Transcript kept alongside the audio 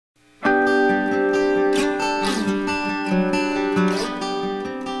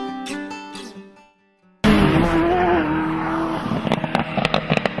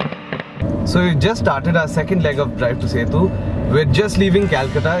So we just started our second leg of Drive to Sethu. We're just leaving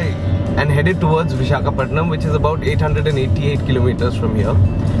Calcutta and headed towards Visakhapatnam, which is about 888 kilometers from here.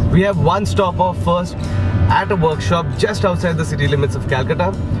 We have one stop off first at a workshop just outside the city limits of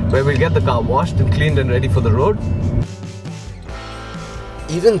Calcutta, where we'll get the car washed and cleaned and ready for the road.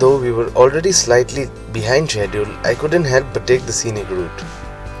 Even though we were already slightly behind schedule, I couldn't help but take the scenic route,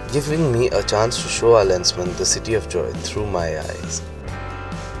 giving me a chance to show our lensman the city of joy through my eyes.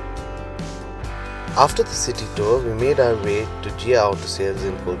 After the city tour, we made our way to Gia Auto Sales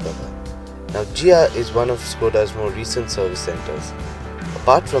in Kolkata. Now Gia is one of Skoda's more recent service centers.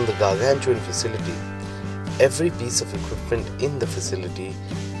 Apart from the gargantuan facility, every piece of equipment in the facility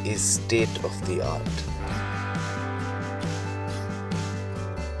is state of the art.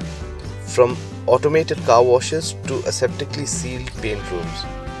 From automated car washes to aseptically sealed paint rooms,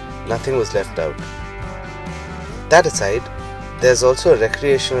 nothing was left out. That aside, there's also a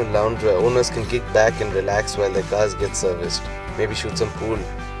recreational lounge where owners can kick back and relax while their cars get serviced, maybe shoot some pool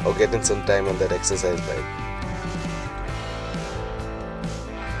or get in some time on that exercise bike.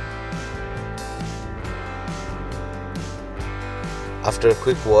 After a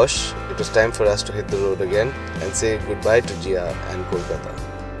quick wash, it was time for us to hit the road again and say goodbye to Gia and Kolkata.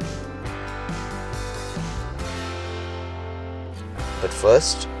 But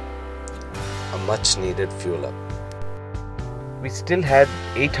first, a much needed fuel up. We still had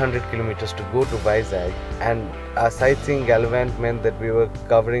 800 kilometers to go to Vizag, and our sightseeing gallivant meant that we were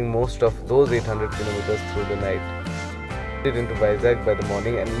covering most of those 800 kilometers through the night. We did into Vizag by the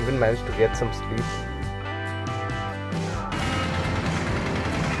morning and even managed to get some sleep.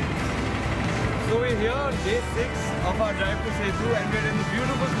 So we're here on day 6 of our Drive to Sethu, and we're in the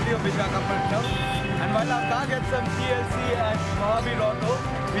beautiful city of Visakhapatnam. And while our car gets some TLC at Mahavir Auto,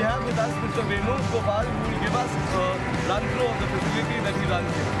 we have with us Mr. Venu Gopal, who will give us a run-through of the facility that he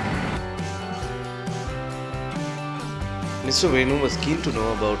runs in. Mr. Venu was keen to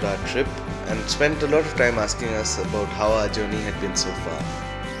know about our trip and spent a lot of time asking us about how our journey had been so far.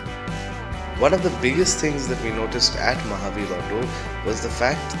 One of the biggest things that we noticed at Mahavir Auto was the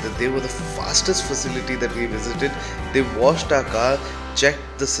fact that they were the fastest facility that we visited. They washed our car,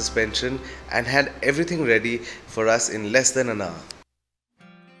 checked the suspension and had everything ready for us in less than an hour.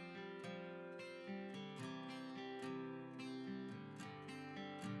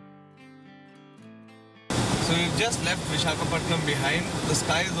 So we've just left Visakhapatnam behind. The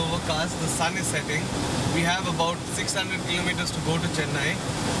sky is overcast, the sun is setting. We have about 600 kilometers to go to Chennai.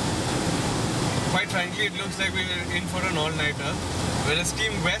 Quite frankly, it looks like we're in for an all-nighter, whereas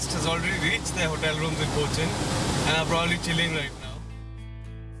Team West has already reached their hotel rooms in Cochin and are probably chilling right now.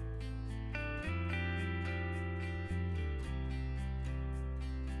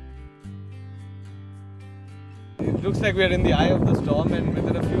 It looks like we are in the eye of the storm, and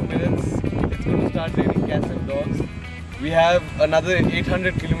within a few minutes it's going to start raining cats and dogs. We have another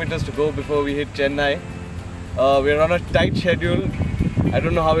 800 kilometers to go before we hit Chennai. We're on a tight schedule. I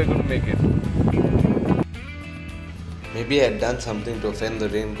don't know how we're going to make it. Maybe I had done something to offend the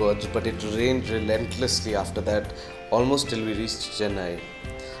rain gods, but it rained relentlessly after that, almost till we reached Chennai.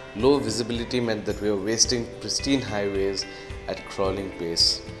 Low visibility meant that we were wasting pristine highways at crawling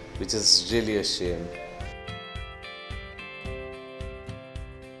pace, which is really a shame.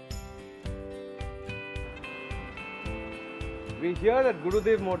 We're here at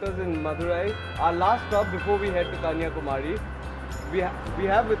Gurudev Motors in Madurai, our last stop before we head to Kanyakumari. We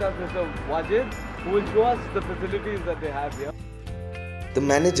have with us Mr. Wajid, who will show us the facilities that they have here. The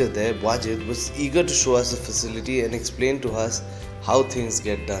manager there, Wajid, was eager to show us the facility and explain to us how things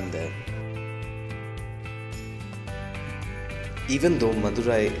get done there. Even though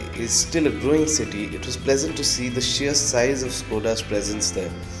Madurai is still a growing city, it was pleasant to see the sheer size of Skoda's presence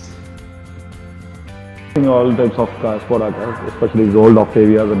there. All types of cars, Skoda cars, especially the old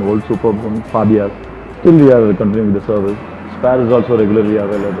Octavias and old Superbs and Fabias. Still we are continuing with the service. Spares is also regularly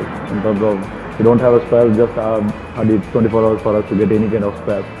available. In terms of, we don't have a spare, just hardly 24 hours for us to get any kind of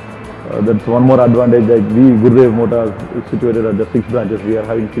spare. That's one more advantage, that we, Gurudev Motors, is situated at the 6 branches. We are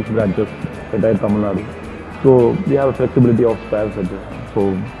having 6 branches entire Tamil Nadu. So we have a flexibility of spares.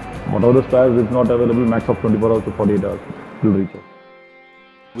 So whatever the spares is not available, max of 24 hours to 48 hours will reach us.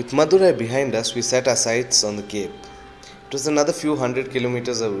 With Madurai behind us, we set our sights on the Cape. It was another few hundred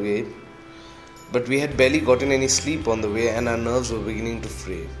kilometers away, but we had barely gotten any sleep on the way and our nerves were beginning to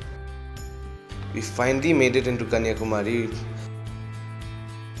fray. We finally made it into Kanyakumari.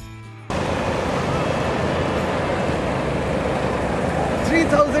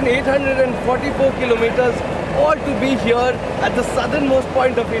 (3,844 kilometers, all to be here at the southernmost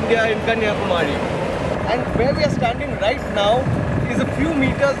point of India in Kanyakumari. And where we are standing right now is a few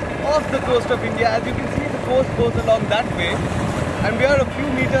meters off the coast of India. As you can see, the coast goes along that way, and we are a few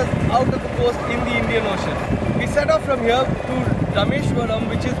meters out of the coast in the Indian Ocean. We set off from here to Rameshwaram,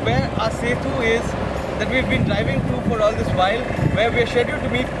 which is where our Sethu is that we've been driving to for all this while, where we're scheduled to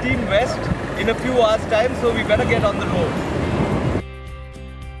meet Team West in a few hours time, so we better get on the road.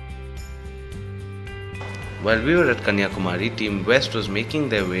 While we were at Kanyakumari, Team West was making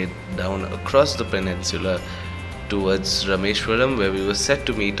their way down across the peninsula towards Rameshwaram, where we were set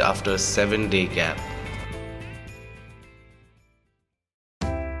to meet after a 7-day gap.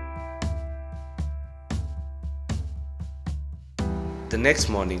 The next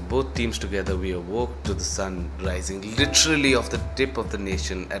morning, both teams together, we awoke to the sun rising literally off the tip of the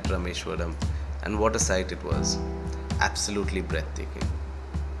nation at Rameshwaram, and what a sight it was. Absolutely breathtaking.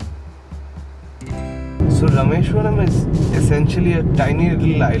 So Rameshwaram is essentially a tiny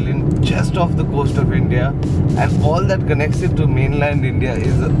little island just off the coast of India, and all that connects it to mainland India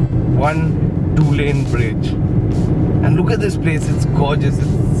is one 2-lane bridge. And look at this place, it's gorgeous.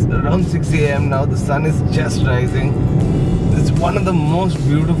 It's around 6 AM now, the sun is just rising. It's one of the most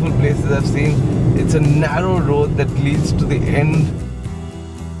beautiful places I've seen. It's a narrow road that leads to the end.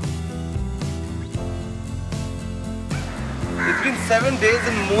 It's been 7 days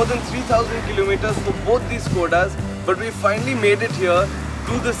and more than 3,000 kilometers for both these Skodas, but we finally made it here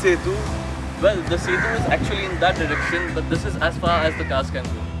to the Sethu. Well, the Sethu is actually in that direction, but this is as far as the cars can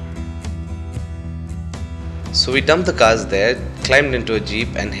go. So we dumped the cars there, climbed into a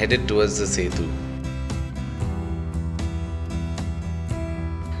jeep and headed towards the Sethu.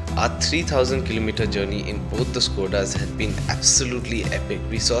 Our 3,000 kilometer journey in both the Skodas had been absolutely epic.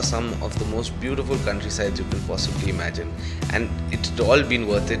 We saw some of the most beautiful countrysides you can possibly imagine, and it had all been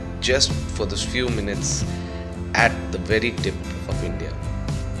worth it just for those few minutes at the very tip of India.